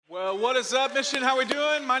What is up, Mission? How we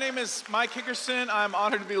doing? My name is Mike Hickerson. I'm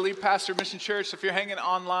honored to be the lead pastor of Mission Church. If you're hanging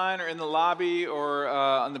online or in the lobby or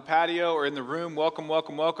on the patio or in the room, welcome.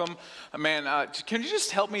 Man, can you just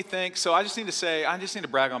help me think? So I just need to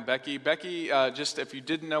brag on Becky. Becky, just if you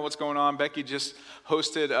didn't know what's going on, Becky just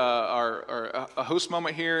hosted a host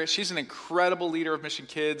moment here. She's an incredible leader of Mission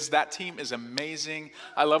Kids. That team is amazing.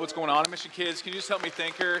 I love what's going on in Mission Kids. Can you just help me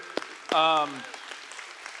thank her?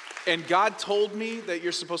 And God told me that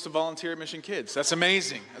you're supposed to volunteer at Mission Kids. That's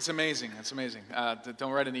amazing.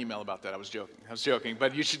 Don't write an email about that. I was joking.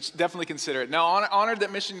 But you should definitely consider it. Now, honored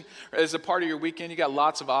that Mission is a part of your weekend. You got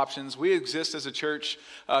lots of options. We exist as a church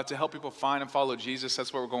to help people find and follow Jesus.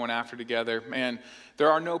 That's what we're going after together. Man,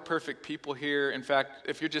 there are no perfect people here. In fact,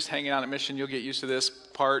 if you're just hanging out at Mission, you'll get used to this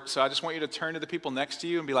part. So I just want you to turn to the people next to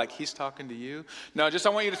you and be like, he's talking to you. No, I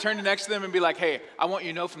want you to turn to next to them and be like, hey, I want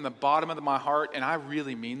you to know from the bottom of my heart, and I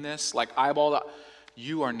really mean this, like eyeball to,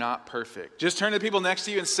 you are not perfect. Just turn to the people next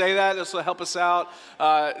to you and say that. This will help us out.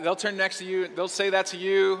 They'll turn next to you. They'll say that to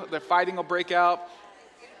you. The fighting will break out.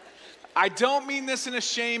 I don't mean this in a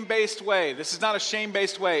shame-based way. This is not a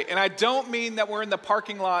shame-based way. And I don't mean that we're in the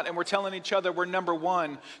parking lot and we're telling each other we're number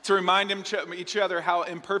one to remind each other how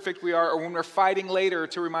imperfect we are, or when we're fighting later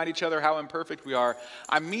to remind each other how imperfect we are.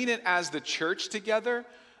 I mean it as the church together,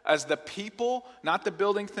 as the people, not the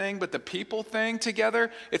building thing, but the people thing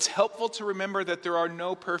together. It's helpful to remember that there are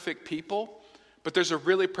no perfect people, but there's a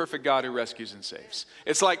really perfect God who rescues and saves.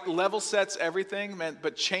 It's like level sets everything, man,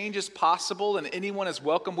 but change is possible and anyone is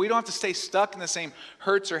welcome. We don't have to stay stuck in the same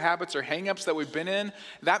hurts or habits or hangups that we've been in.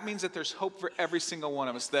 That means that there's hope for every single one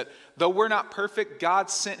of us, that though we're not perfect, God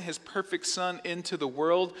sent his perfect son into the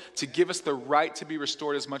world to give us the right to be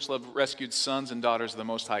restored as much love rescued sons and daughters of the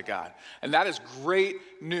Most High God. And that is great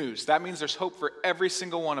news. That means there's hope for every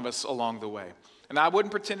single one of us along the way. And I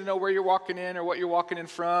wouldn't pretend to know where you're walking in or what you're walking in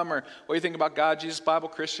from or what you think about God, Jesus, Bible,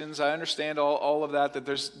 Christians. I understand all of that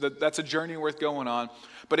that's a journey worth going on.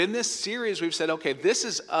 But in this series, we've said, okay, this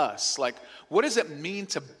is us. Like, what does it mean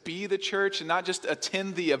to be the church and not just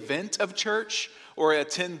attend the event of church or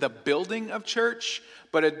attend the building of church,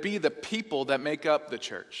 but it be the people that make up the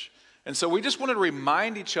church? And so we just wanted to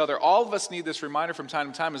remind each other, all of us need this reminder from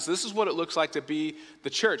time to time, is this is what it looks like to be the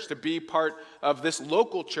church, to be part of this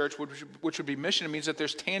local church, which would be mission. It means that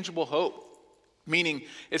there's tangible hope. Meaning,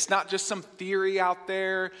 it's not just some theory out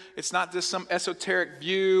there, it's not just some esoteric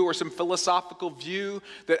view or some philosophical view,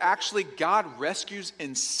 that actually God rescues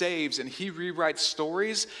and saves and he rewrites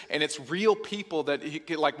stories, and it's real people that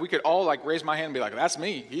we could all raise my hand and be like, that's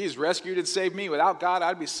me. He's rescued and saved me. Without God,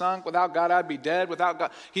 I'd be sunk. Without God, I'd be dead. Without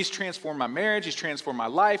God, he's transformed my marriage, he's transformed my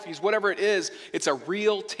life, he's whatever it is. It's a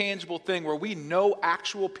real, tangible thing where we know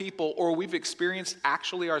actual people, or we've experienced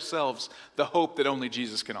actually ourselves the hope that only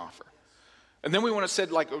Jesus can offer. And then we want to say,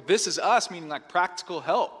 this is us, meaning practical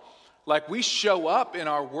help. Like, we show up in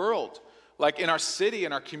our world, like in our city,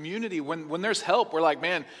 in our community. When there's help, we're like,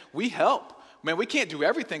 man, we help. Man, we can't do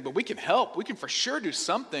everything, but we can help. We can for sure do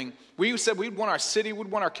something. We said we'd want our city,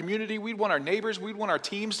 we'd want our community, we'd want our neighbors, we'd want our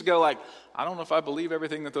teams to go I don't know if I believe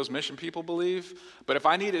everything that those mission people believe, but if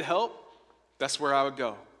I needed help, that's where I would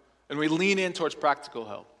go. And we lean in towards practical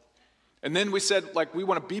help. And then we said, we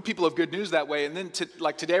want to be people of good news that way. And then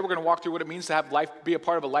today we're going to walk through what it means to have be a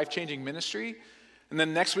part of a life-changing ministry. And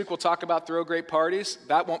then next week we'll talk about throw great parties.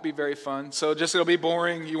 That won't be very fun. So it'll be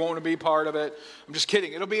boring. You won't want to be part of it. I'm just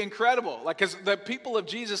kidding. It'll be incredible. Because the people of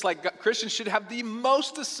Jesus, Christians, should have the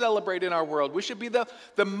most to celebrate in our world. We should be the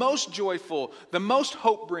most joyful, the most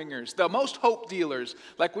hope bringers, the most hope dealers.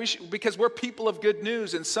 Because we're people of good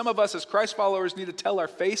news. And some of us as Christ followers need to tell our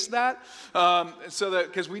face that.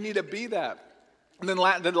 Because we need to be that. And then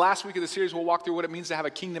the last week of the series, we'll walk through what it means to have a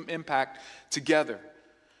kingdom impact together.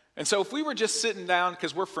 And so if we were just sitting down,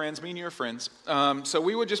 because we're friends, me and you are friends, so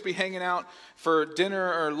we would just be hanging out for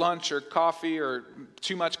dinner or lunch or coffee or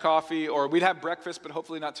too much coffee, or we'd have breakfast, but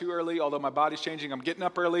hopefully not too early, although my body's changing. I'm getting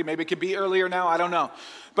up early. Maybe it could be earlier now. I don't know.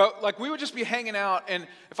 But we would just be hanging out, and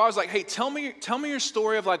if I was like, hey, tell me your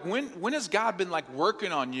story of when has God been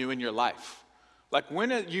working on you in your life? When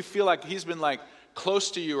do you feel like he's been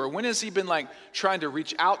close to you, or when has he been trying to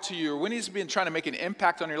reach out to you, or when he's been trying to make an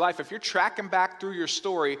impact on your life? If you're tracking back through your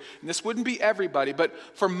story, and this wouldn't be everybody, but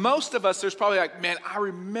for most of us, there's probably man, I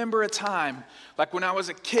remember a time when I was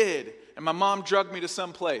a kid and my mom drugged me to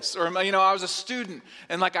some place, or I was a student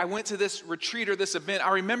and I went to this retreat or this event.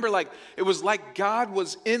 I remember it was God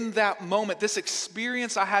was in that moment, this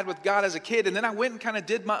experience I had with God as a kid, and then I went and kind of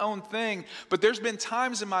did my own thing. But there's been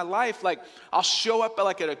times in my life I'll show up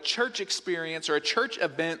at a church experience or a church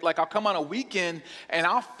event, I'll come on a weekend and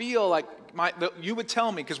I'll feel you would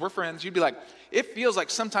tell me, because we're friends, you'd be like, it feels like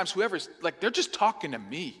sometimes whoever's, like, they're just talking to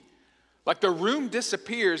me. Like, the room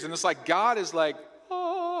disappears, and it's like God is like,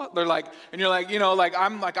 oh, they're like, and you're like,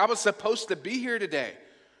 I was supposed to be here today.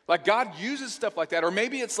 Like, God uses stuff like that. Or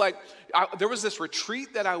maybe it's like, there was this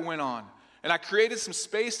retreat that I went on, and I created some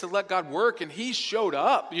space to let God work, and he showed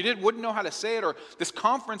up. You wouldn't know how to say it. Or this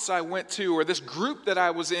conference I went to, or this group that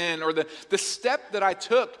I was in, or the step that I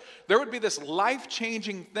took. There would be this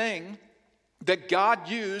life-changing thing that God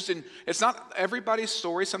used, and it's not everybody's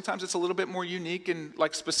story. Sometimes it's a little bit more unique and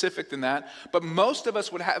like specific than that. But most of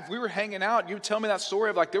us would have, if we were hanging out, you would tell me that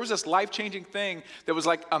story of like there was this life-changing thing that was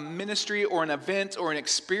like a ministry or an event or an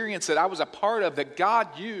experience that I was a part of that God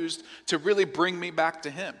used to really bring me back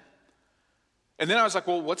to him. And then I was like,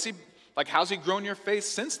 well, how's he grown your faith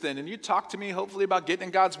since then? And you'd talk to me hopefully about getting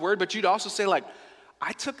in God's word, but you'd also say like,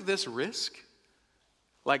 I took this risk,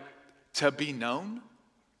 like to be known.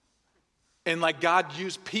 And like God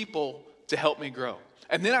used people to help me grow.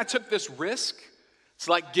 And then I took this risk to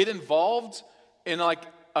like get involved in like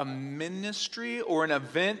a ministry or an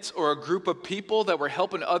event or a group of people that were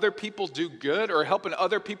helping other people do good or helping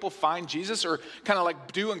other people find Jesus or kind of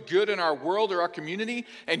like doing good in our world or our community.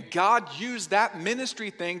 And God used that ministry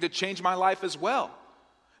thing to change my life as well.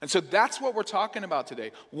 And so that's what we're talking about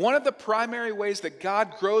today. One of the primary ways that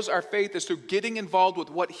God grows our faith is through getting involved with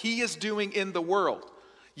what he is doing in the world.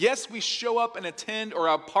 Yes, we show up and attend or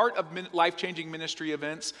are part of life-changing ministry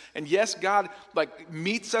events. And yes, God like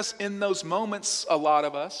meets us in those moments, a lot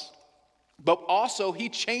of us. But also, he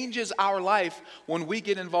changes our life when we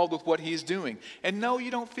get involved with what he's doing. And no, you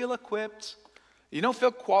don't feel equipped. You don't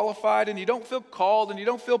feel qualified, and you don't feel called, and you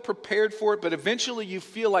don't feel prepared for it. But eventually, you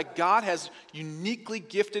feel like God has uniquely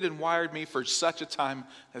gifted and wired me for such a time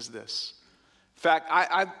as this. In fact,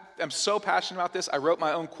 I am so passionate about this. I wrote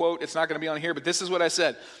my own quote. It's not going to be on here, but this is what I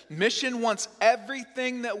said. Mission wants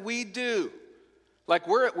everything that we do. Like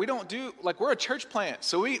we're a church plant.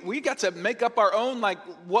 So we got to make up our own like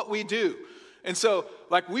what we do. And so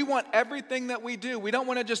like we want everything that we do. We don't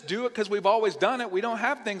want to just do it because we've always done it. We don't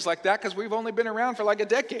have things like that because we've only been around for like a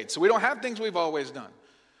decade. So we don't have things we've always done.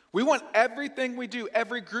 We want everything we do,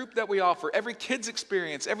 every group that we offer, every kid's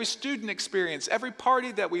experience, every student experience, every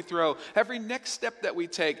party that we throw, every next step that we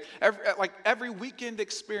take, every weekend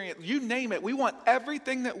experience, you name it. We want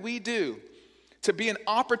everything that we do to be an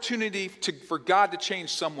opportunity for God to change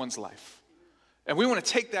someone's life. And we want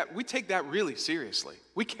to take that really seriously.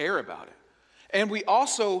 We care about it. And we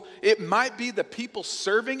also, it might be the people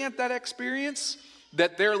serving at that experience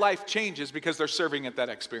that their life changes because they're serving at that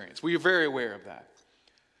experience. We are very aware of that.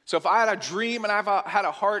 So if I had a dream and I've had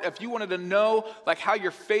a heart, if you wanted to know like how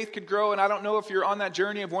your faith could grow, and I don't know if you're on that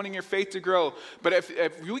journey of wanting your faith to grow, but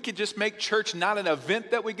if we could just make church not an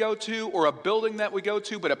event that we go to or a building that we go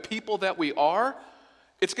to, but a people that we are,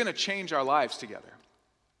 it's going to change our lives together.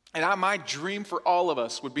 And my dream for all of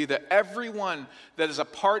us would be that everyone that is a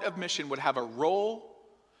part of mission would have a role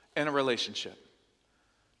and a relationship.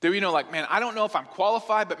 That, like, man, I don't know if I'm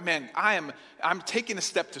qualified, but man, I'm taking a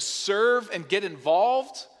step to serve and get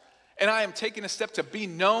involved. And I am taking a step to be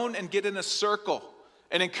known and get in a circle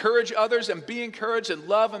and encourage others and be encouraged and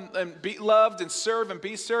love and be loved and serve and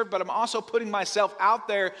be served. But I'm also putting myself out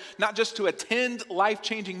there, not just to attend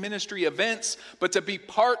life-changing ministry events, but to be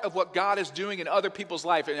part of what God is doing in other people's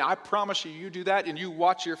life. And I promise you, you do that and you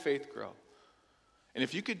watch your faith grow. And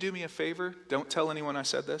if you could do me a favor, don't tell anyone I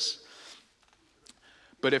said this.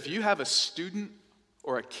 But if you have a student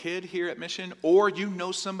or a kid here at Mission, or you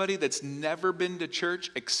know somebody that's never been to church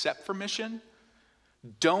except for Mission,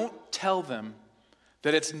 don't tell them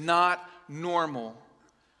that it's not normal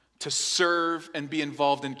to serve and be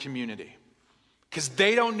involved in community. Because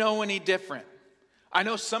they don't know any different. I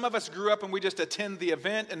know some of us grew up and we just attend the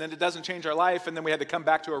event and then it doesn't change our life and then we had to come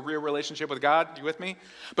back to a real relationship with God. You with me?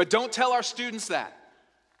 But don't tell our students that.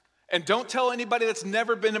 And don't tell anybody that's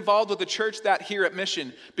never been involved with the church that here at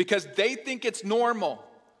Mission, because they think it's normal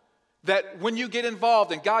that when you get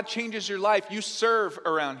involved and God changes your life, you serve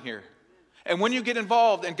around here. And when you get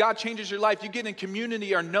involved and God changes your life, you get in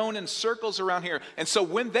community or known in circles around here. And so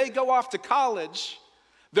when they go off to college,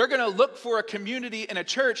 they're going to look for a community and a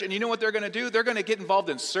church. And you know what they're going to do? They're going to get involved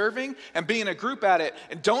in serving and be in a group at it.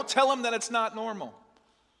 And don't tell them that it's not normal.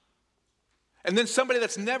 And then somebody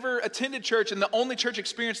that's never attended church and the only church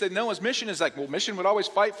experience they know is Mission is like, well, Mission would always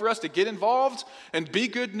fight for us to get involved and be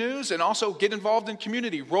good news and also get involved in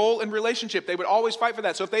community, role in relationship. They would always fight for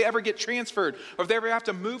that. So if they ever get transferred or if they ever have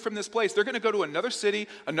to move from this place, they're going to go to another city,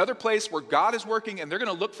 another place where God is working, and they're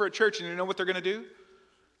going to look for a church. And you know what they're going to do?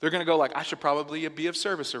 They're going to go like, I should probably be of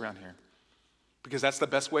service around here because that's the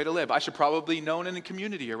best way to live. I should probably be known in the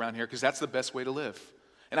community around here because that's the best way to live.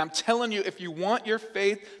 And I'm telling you, if you want your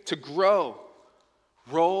faith to grow,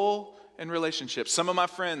 roll in relationships. Some of my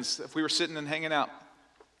friends, if we were sitting and hanging out,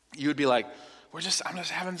 you would be like, I'm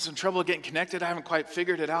just having some trouble getting connected. I haven't quite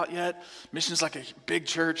figured it out yet. Mission's like a big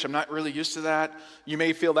church. I'm not really used to that. You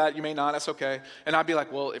may feel that, you may not. That's okay. And I'd be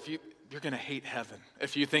like, well, you're going to hate heaven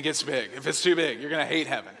if you think it's big. If it's too big, you're going to hate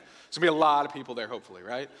heaven. There's going to be a lot of people there, hopefully,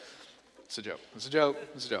 right? It's a joke. It's a joke.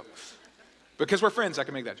 It's a joke. Because we're friends, I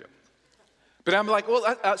can make that joke. But I'm like,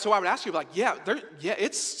 well, so I would ask you, like,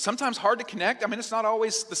 it's sometimes hard to connect. I mean, it's not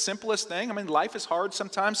always the simplest thing. I mean, life is hard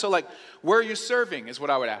sometimes. So, like, where are you serving is what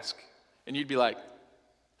I would ask. And you'd be like,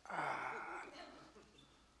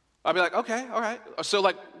 I'd be like, okay, all right. So,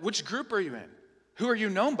 like, which group are you in? Who are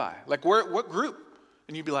you known by? Like, what group?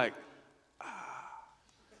 And you'd be like,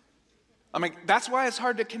 I mean, that's why it's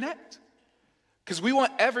hard to connect. Because we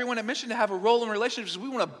want everyone at Mission to have a role in relationships. We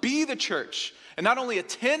want to be the church and not only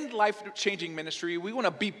attend life-changing ministry, we want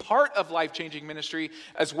to be part of life-changing ministry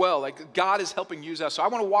as well. Like God is helping use us. So I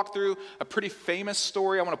want to walk through a pretty famous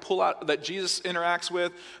story. I want to pull out that Jesus interacts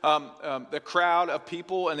with the crowd of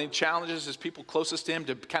people and then challenges his people closest to him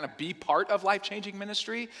to kind of be part of life-changing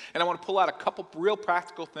ministry. And I want to pull out a couple real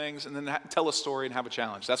practical things and then tell a story and have a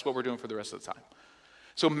challenge. That's what we're doing for the rest of the time.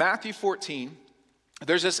 So Matthew 14,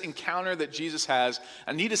 there's this encounter that Jesus has.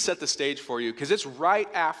 I need to set the stage for you because it's right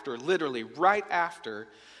after, literally right after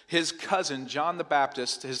his cousin, John the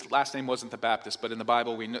Baptist. His last name wasn't the Baptist, but in the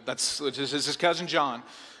Bible, we know that's his cousin John,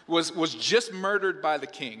 was just murdered by the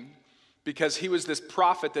king because he was this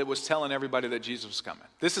prophet that was telling everybody that Jesus was coming.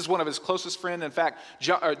 This is one of his closest friends. In fact,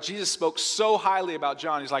 Jesus spoke so highly about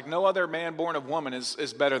John. He's like, no other man born of woman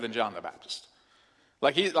is better than John the Baptist.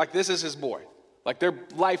 Like this is his boy. Like they're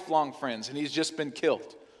lifelong friends, and he's just been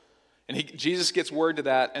killed. And Jesus gets word to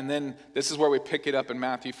that, and then this is where we pick it up in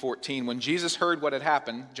Matthew 14. When Jesus heard what had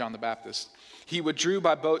happened, John the Baptist, he withdrew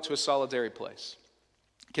by boat to a solitary place.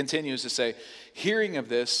 Continues to say, hearing of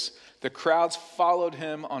this, the crowds followed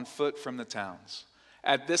him on foot from the towns.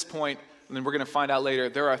 At this point, and then we're going to find out later,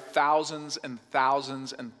 there are thousands and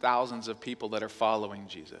thousands and thousands of people that are following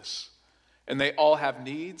Jesus. And they all have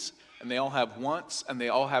needs, and they all have wants, and they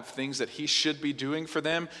all have things that he should be doing for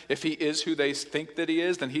them. If he is who they think that he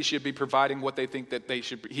is, then he should be providing what they think that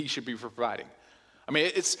he should be providing. I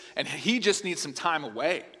mean, and he just needs some time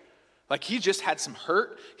away. Like he just had some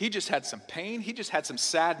hurt, he just had some pain, he just had some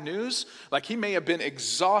sad news. Like he may have been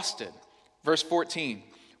exhausted. Verse 14,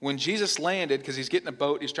 when Jesus landed, because he's getting a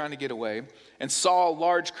boat, he's trying to get away, and saw a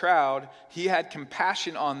large crowd, he had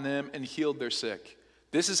compassion on them and healed their sick.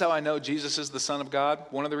 This is how I know Jesus is the Son of God.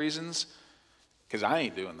 One of the reasons, because I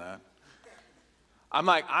ain't doing that.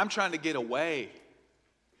 I'm trying to get away.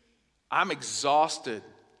 I'm exhausted.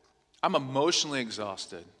 I'm emotionally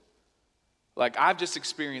exhausted. Like I've just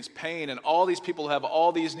experienced pain, and all these people have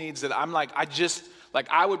all these needs that I'm like,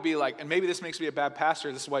 I would be like, and maybe this makes me a bad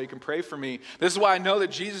pastor. This is why you can pray for me. This is why I know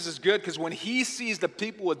that Jesus is good, because when he sees the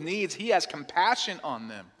people with needs, he has compassion on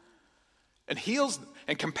them. And heals,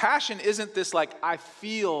 and compassion isn't this like, I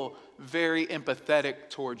feel very empathetic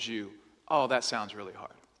towards you. Oh, that sounds really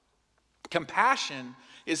hard. Compassion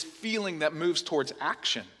is feeling that moves towards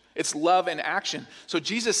action. It's love and action. So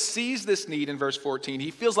Jesus sees this need in verse 14.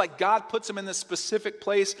 He feels like God puts him in this specific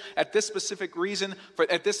place at this specific reason,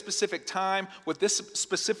 at this specific time, with this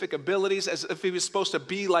specific abilities, as if he was supposed to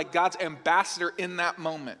be like God's ambassador in that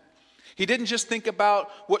moment. He didn't just think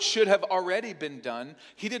about what should have already been done.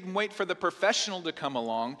 He didn't wait for the professional to come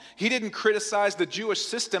along. He didn't criticize the Jewish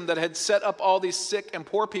system that had set up all these sick and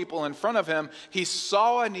poor people in front of him. He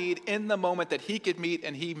saw a need in the moment that he could meet,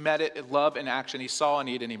 and he met it in love and action. He saw a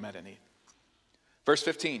need and he met a need. Verse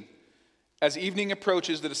 15. As evening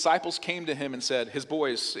approaches, the disciples came to him and said, his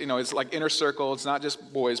boys, it's like inner circle. It's not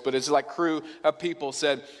just boys, but it's like crew of people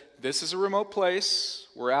said, this is a remote place.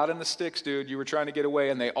 We're out in the sticks, dude. You were trying to get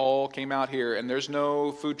away, and they all came out here, and there's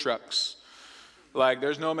no food trucks. Like,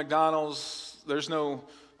 there's no McDonald's. There's no,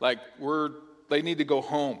 they need to go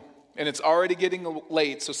home. And it's already getting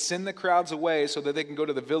late, so send the crowds away so that they can go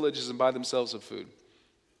to the villages and buy themselves some food.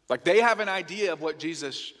 Like, they have an idea of what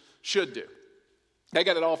Jesus should do. They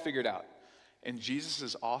got it all figured out. And Jesus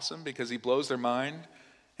is awesome because he blows their mind,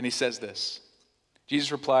 and he says this.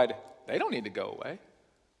 Jesus replied, they don't need to go away.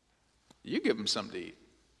 You give them something to eat.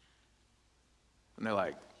 And they're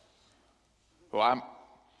like, well,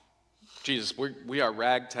 Jesus, we are a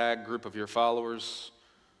ragtag group of your followers.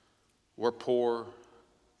 We're poor.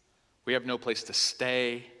 We have no place to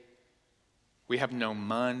stay. We have no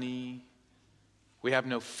money. We have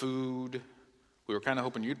no food. We were kind of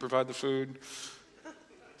hoping you'd provide the food.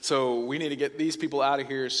 So we need to get these people out of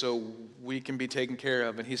here so we can be taken care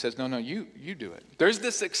of. And he says, no, you do it. There's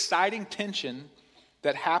this exciting tension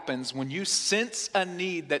that happens when you sense a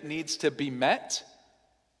need that needs to be met,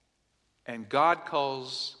 and God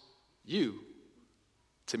calls you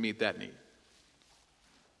to meet that need.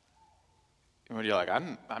 And when you're like,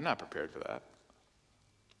 I'm not prepared for that.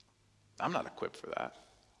 I'm not equipped for that.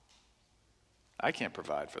 I can't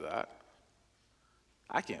provide for that.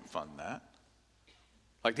 I can't fund that.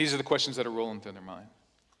 Like, these are the questions that are rolling through their mind.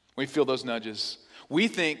 We feel those nudges. We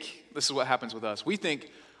think, this is what happens with us. We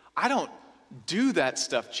think, I don't do that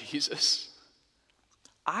stuff, Jesus.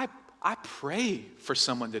 I pray for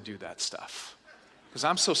someone to do that stuff because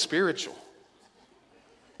I'm so spiritual.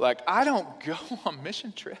 Like, I don't go on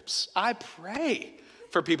mission trips. I pray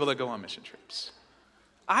for people that go on mission trips.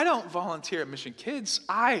 I don't volunteer at Mission Kids.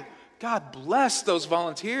 God bless those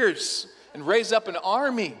volunteers and raise up an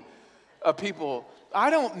army of people. I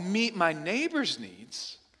don't meet my neighbor's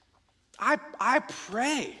needs. I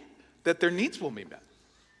pray that their needs will be met.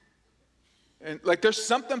 And like, there's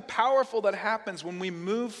something powerful that happens when we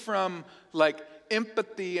move from like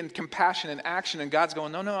empathy and compassion and action, and God's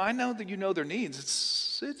going, no, I know that you know their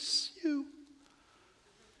needs. It's you.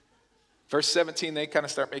 Verse 17, they kind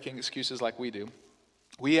of start making excuses like we do.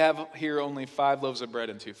 We have here only 5 loaves of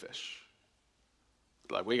bread and 2 fish.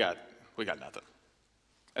 Like, we got nothing.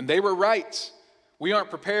 And they were right. We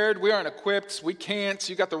aren't prepared. We aren't equipped. We can't.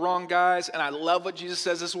 You got the wrong guys. And I love what Jesus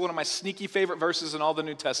says. This is one of my sneaky favorite verses in all the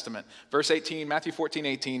New Testament. Verse 18, Matthew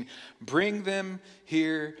 14:18. Bring them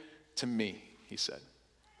here to me, he said.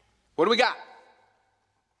 What do we got?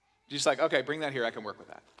 Jesus like, okay, bring that here. I can work with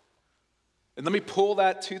that. And let me pull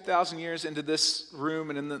that 2,000 years into this room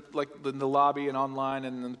and in the lobby and online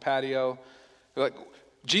and in the patio. Like,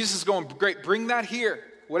 Jesus is going, great, bring that here.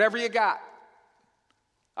 Whatever you got,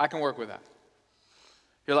 I can work with that.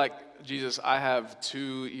 You're like, Jesus, I have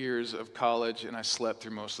 2 years of college and I slept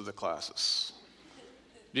through most of the classes.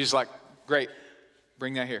 Jesus like, great,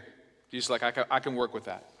 bring that here. Jesus like, I can work with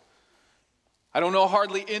that. I don't know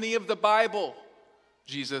hardly any of the Bible,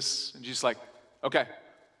 Jesus. And Jesus like, okay,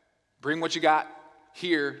 bring what you got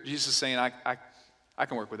here. Jesus is saying, I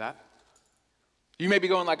can work with that. You may be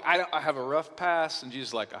going like, I have a rough past. And Jesus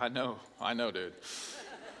is like, I know, dude.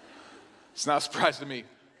 It's not a surprise to me,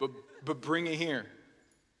 but bring it here.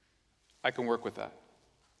 I can work with that.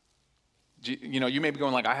 You know, you may be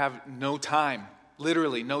going like, I have no time,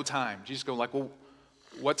 literally no time. Jesus going like, well,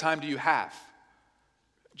 what time do you have?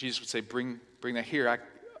 Jesus would say, bring that here.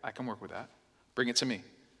 I can work with that. Bring it to me.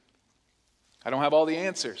 I don't have all the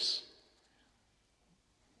answers.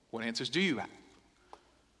 What answers do you have?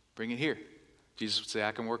 Bring it here. Jesus would say,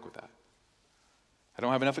 I can work with that. I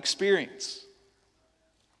don't have enough experience.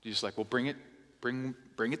 Jesus like, well, bring it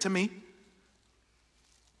to me,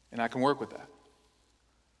 and I can work with that.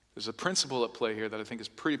 There's a principle at play here that I think is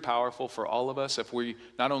pretty powerful for all of us if we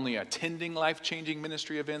not only attending life-changing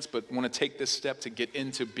ministry events, but want to take this step to get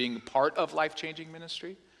into being part of life-changing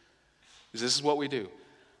ministry. This is what we do.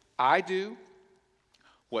 I do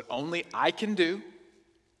what only I can do,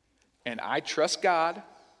 and I trust God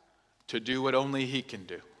to do what only He can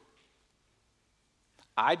do.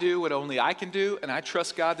 I do what only I can do, and I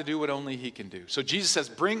trust God to do what only He can do. So Jesus says,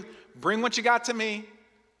 bring what you got to me.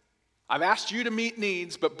 I've asked you to meet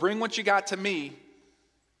needs, but bring what you got to me.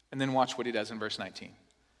 And then watch what He does in verse 19.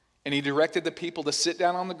 And He directed the people to sit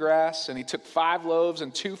down on the grass, and He took 5 loaves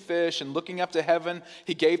and 2 fish, and looking up to heaven,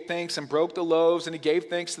 He gave thanks and broke the loaves, and He gave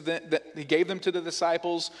thanks to He gave them to the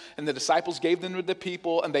disciples, and the disciples gave them to the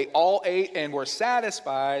people, and they all ate and were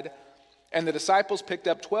satisfied. And the disciples picked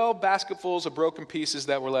up 12 basketfuls of broken pieces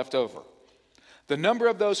that were left over. The number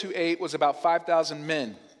of those who ate was about 5,000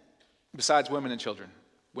 men, besides women and children.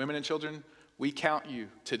 Women and children, we count you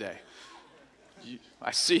today.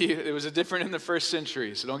 I see it was different in the first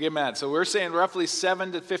century, so don't get mad. So we're saying roughly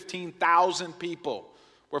 7,000 to 15,000 people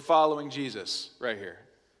were following Jesus right here.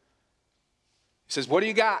 He says, what do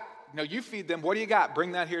you got? No, you feed them. What do you got?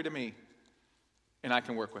 Bring that here to me, and I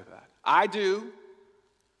can work with that. I do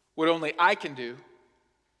what only I can do,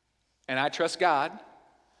 and I trust God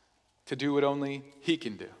to do what only He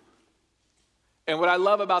can do. And what I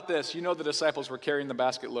love about this, the disciples were carrying the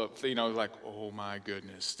basket load, like, oh my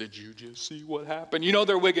goodness, did you just see what happened?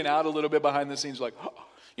 They're wigging out a little bit behind the scenes, like,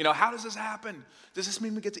 oh, how does this happen? Does this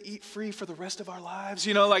mean we get to eat free for the rest of our lives?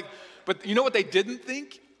 But you know what they didn't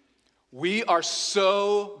think? We are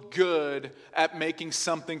so good at making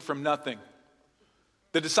something from nothing.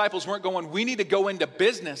 The disciples weren't going, we need to go into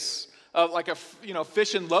business, like a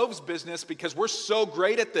fish and loaves business, because we're so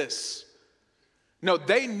great at this. No,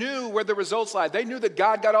 they knew where the results lied. They knew that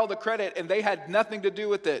God got all the credit and they had nothing to do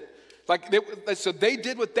with it. So they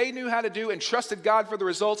did what they knew how to do and trusted God for the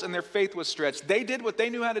results, and their faith was stretched. They did what they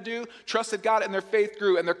knew how to do, trusted God, and their faith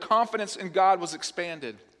grew, and their confidence in God was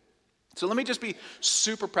expanded. So let me just be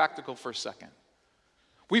super practical for a second.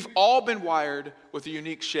 We've all been wired with a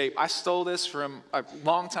unique shape. I stole this from a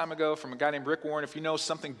long time ago from a guy named Rick Warren. If you know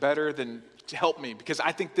something better, then help me, because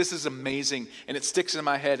I think this is amazing and it sticks in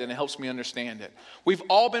my head and it helps me understand it. We've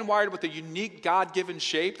all been wired with a unique God-given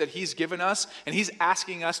shape that he's given us, and he's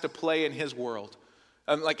asking us to play in his world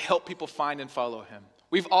and help people find and follow him.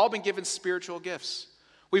 We've all been given spiritual gifts.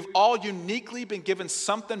 We've all uniquely been given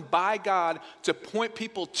something by God to point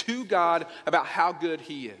people to God about how good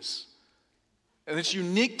he is. And it's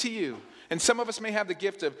unique to you. And some of us may have the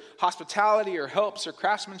gift of hospitality or helps or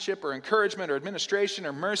craftsmanship or encouragement or administration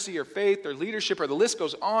or mercy or faith or leadership, or the list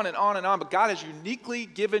goes on and on and on. But God has uniquely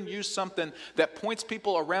given you something that points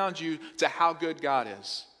people around you to how good God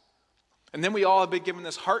is. And then we all have been given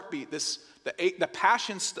this heartbeat, the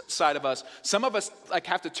passion side of us. Some of us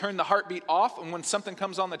have to turn the heartbeat off, and when something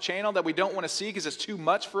comes on the channel that we don't want to see because it's too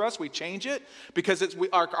much for us, we change it because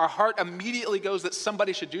our heart immediately goes that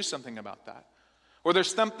somebody should do something about that. Or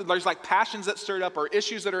there's passions that stirred up, or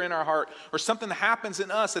issues that are in our heart, or something that happens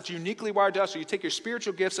in us that's uniquely wired to us. So you take your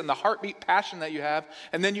spiritual gifts and the heartbeat passion that you have,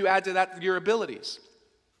 and then you add to that your abilities.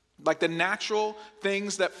 Like the natural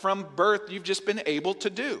things that from birth you've just been able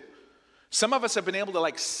to do. Some of us have been able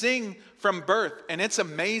to sing from birth, and it's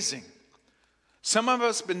amazing. Some of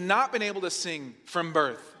us have not been able to sing from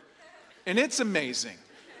birth, and it's amazing.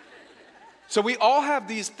 So we all have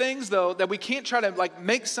these things, though, that we can't try to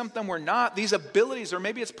make something we're not. These abilities, or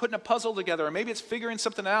maybe it's putting a puzzle together, or maybe it's figuring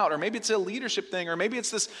something out, or maybe it's a leadership thing, or maybe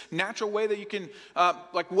it's this natural way that you can,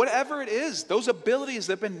 whatever it is, those abilities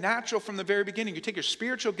that have been natural from the very beginning. You take your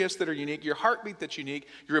spiritual gifts that are unique, your heartbeat that's unique,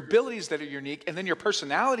 your abilities that are unique, and then your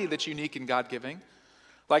personality that's unique and God-giving.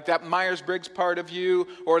 Like that Myers-Briggs part of you,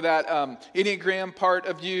 or that Enneagram part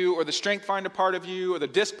of you, or the Strength Finder part of you, or the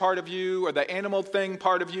DISC part of you, or the animal thing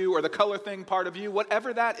part of you, or the color thing part of you,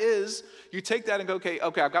 whatever that is, you take that and go, okay,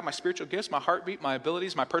 I've got my spiritual gifts, my heartbeat, my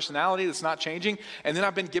abilities, my personality that's not changing, and then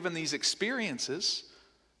I've been given these experiences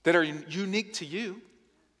that are unique to you,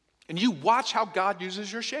 and you watch how God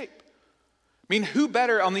uses your shape. I mean, who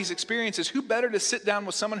better on these experiences, who better to sit down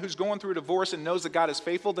with someone who's going through a divorce and knows that God is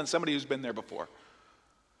faithful than somebody who's been there before?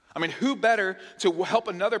 I mean, who better to help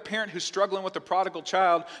another parent who's struggling with a prodigal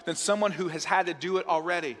child than someone who has had to do it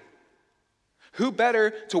already? Who better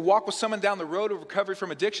to walk with someone down the road of recovery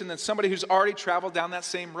from addiction than somebody who's already traveled down that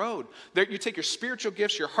same road? You take your spiritual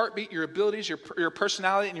gifts, your heartbeat, your abilities, your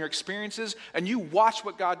personality, and your experiences, and you watch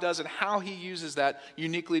what God does and how he uses that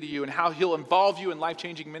uniquely to you, and how he'll involve you in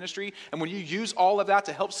life-changing ministry. And when you use all of that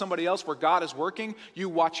to help somebody else where God is working, you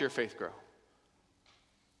watch your faith grow.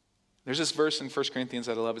 There's this verse in 1 Corinthians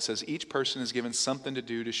that I love. It says, each person is given something to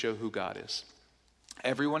do to show who God is.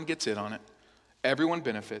 Everyone gets in on it. Everyone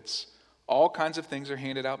benefits. All kinds of things are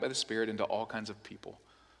handed out by the Spirit into all kinds of people.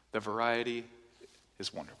 The variety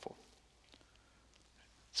is wonderful.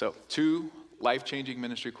 So, 2 life-changing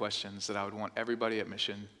ministry questions that I would want everybody at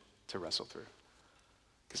Mission to wrestle through.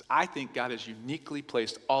 Because I think God has uniquely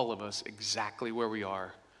placed all of us exactly where we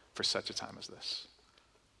are for such a time as this.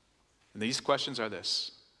 And these questions are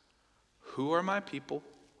this. Who are my people,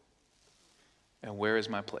 and where is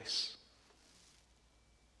my place?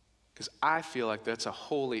 Because I feel like that's a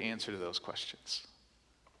holy answer to those questions.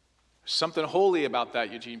 There's something holy about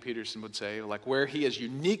that, Eugene Peterson would say, like where he has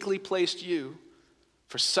uniquely placed you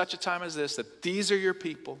for such a time as this, that these are your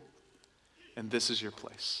people, and this is your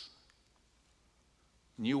place.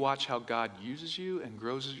 And you watch how God uses you and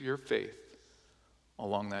grows your faith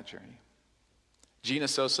along that journey. Gina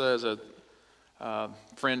Sosa is a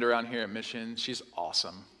friend around here at Mission. She's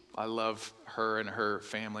awesome. I love her and her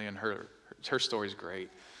family, and her story's great.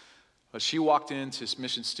 But she walked into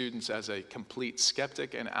Mission students as a complete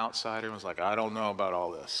skeptic and outsider and was like, I don't know about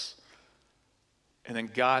all this. And then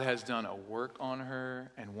God has done a work on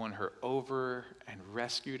her and won her over and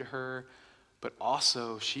rescued her. But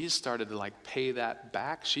also she's started to pay that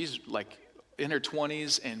back. She's in her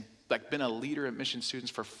 20s and been a leader at Mission students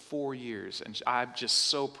for 4 years, and I'm just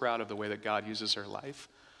so proud of the way that God uses her life.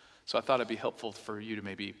 So I thought it'd be helpful for you to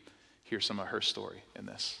maybe hear some of her story in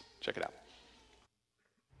this. Check it out.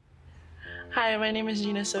 Hi, my name is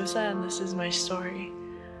Gina Sosa, and this is my story.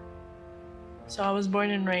 So I was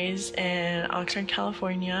born and raised in Oxnard,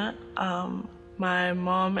 California. My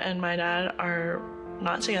mom and my dad are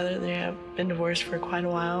not together. They have been divorced for quite a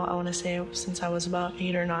while. I want to say since I was about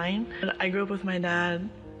 8 or 9. But I grew up with my dad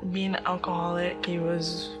being an alcoholic. He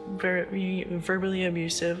was very verbally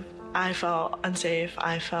abusive. I felt unsafe.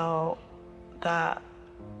 I felt that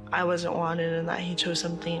I wasn't wanted and that he chose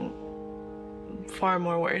something far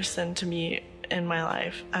more worse than to be in my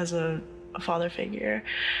life as a father figure.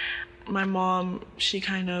 My mom, she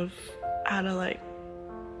kind of had to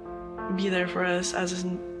be there for us as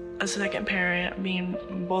a second parent, being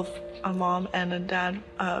both a mom and a dad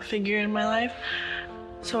figure in my life.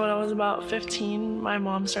 So when I was about 15, my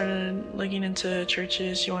mom started looking into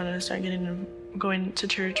churches. She wanted to start going to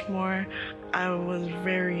church more. I was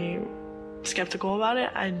very skeptical about it.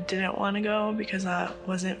 I didn't want to go because that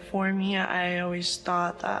wasn't for me. I always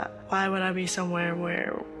thought that why would I be somewhere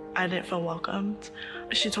where I didn't feel welcomed?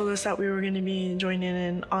 She told us that we were going to be joining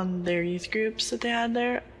in on their youth groups that they had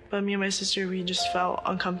there. But me and my sister, we just felt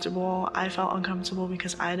uncomfortable. I felt uncomfortable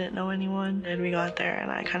because I didn't know anyone. And we got there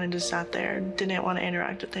and I kind of just sat there, didn't want to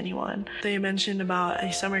interact with anyone. They mentioned about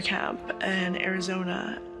a summer camp in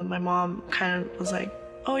Arizona. My mom kind of was like,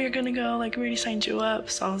 oh, you're going to go? We already signed you up.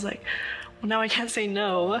 So I was like, well, now I can't say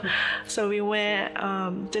no. So we went,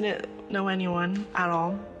 didn't know anyone at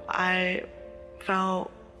all. I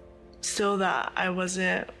felt still that I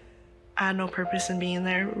had no purpose in being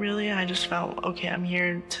there, really. I just felt, okay, I'm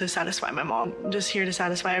here to satisfy my mom. I'm just here to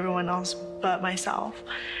satisfy everyone else but myself.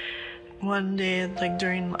 One day,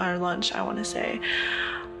 during our lunch, I want to say,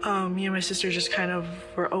 me and my sister just kind of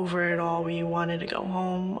were over it all. We wanted to go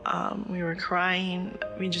home. We were crying.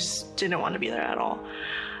 We just didn't want to be there at all.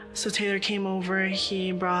 So Taylor came over.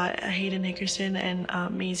 He brought Hayden Hickerson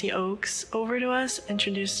and Maisie Oakes over to us,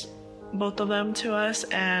 introduced both of them to us,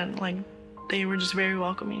 and they were just very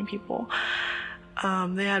welcoming people.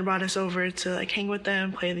 They had brought us over to hang with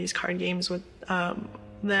them, play these card games with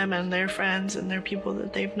them and their friends and their people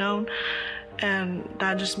that they've known, and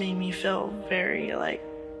that just made me feel very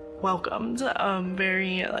welcomed.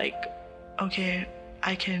 Very okay,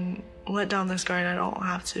 I can let down this guard. I don't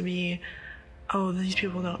have to be, oh, these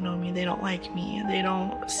people don't know me, they don't like me, they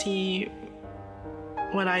don't see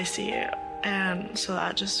what I see. And so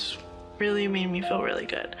that just really made me feel really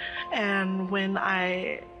good. And when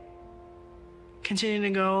I continued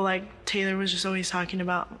to go, Taylor was just always talking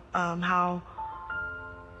about how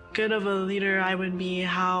good of a leader I would be,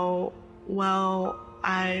 how well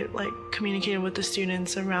I communicated with the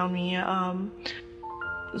students around me,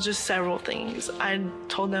 just several things. I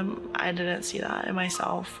told them I didn't see that in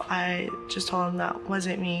myself. I just told them that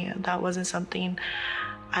wasn't me, that wasn't something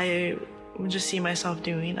I would just see myself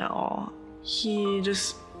doing at all. He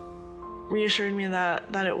just reassured me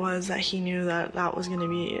that it was, that he knew that was going to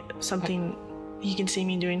be something he can see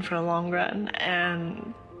me doing for a long run.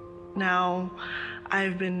 And now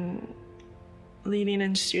I've been leading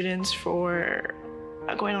in students for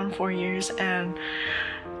going on 4 years, and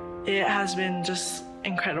it has been just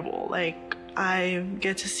incredible. I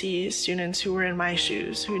get to see students who were in my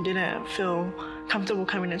shoes, who didn't feel comfortable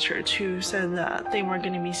coming to church, who said that they weren't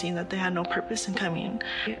going to be seen, that they had no purpose in coming.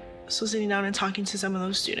 So sitting down and talking to some of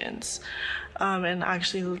those students, and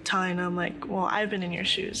actually telling them well, I've been in your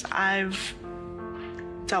shoes. I've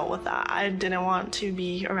dealt with that. I didn't want to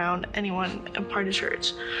be around anyone a part of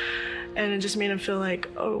church. And it just made them feel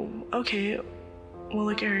oh, okay, well,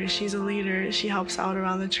 look at her. She's a leader. She helps out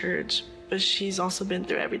around the church, but she's also been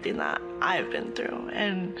through everything that I've been through.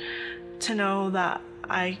 And to know that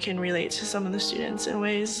I can relate to some of the students in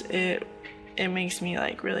ways, it makes me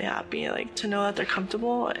really happy. To know that they're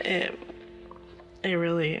comfortable, it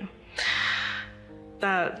really,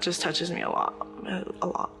 that just touches me a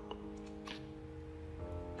lot.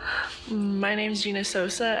 My name's Gina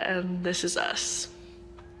Sosa, and this is us.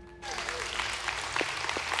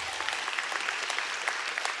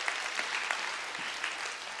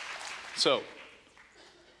 So,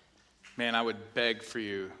 man, I would beg for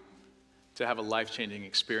you to have a life-changing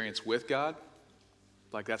experience with God.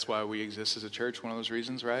 That's why we exist as a church, one of those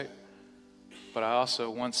reasons, right? But I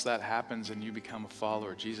also, once that happens and you become a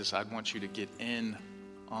follower of Jesus, I'd want you to get in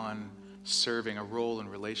on serving a role in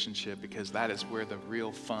relationship, because that is where the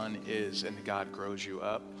real fun is, and God grows you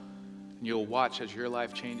up. And you'll watch as your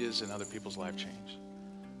life changes and other people's life change.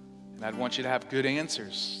 And I'd want you to have good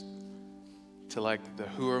answers to the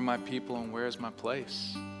who are my people and where is my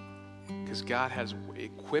place. Because God has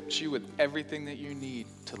equipped you with everything that you need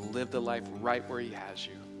to live the life right where he has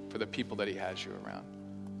you, for the people that he has you around.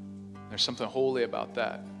 There's something holy about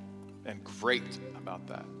that and great about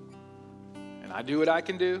that. And I do what I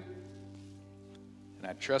can do, and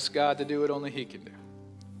I trust God to do what only he can do.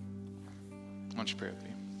 Why don't you pray with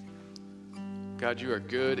me? God, you are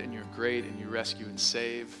good and you're great and you rescue and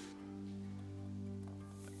save.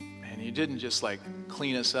 And you didn't just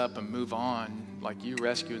clean us up and move on. like you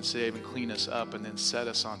rescue and save and clean us up and then set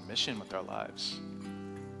us on mission with our lives,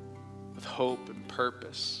 with hope and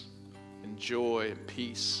purpose and joy and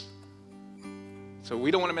peace. So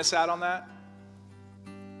we don't want to miss out on that.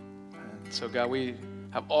 And so God, we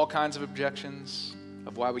have all kinds of objections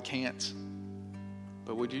of why we can't.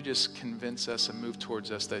 But would you just convince us and move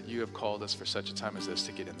towards us that you have called us for such a time as this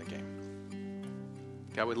to get in the game?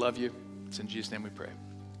 God, we love you. It's in Jesus' name we pray.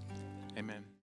 Amen.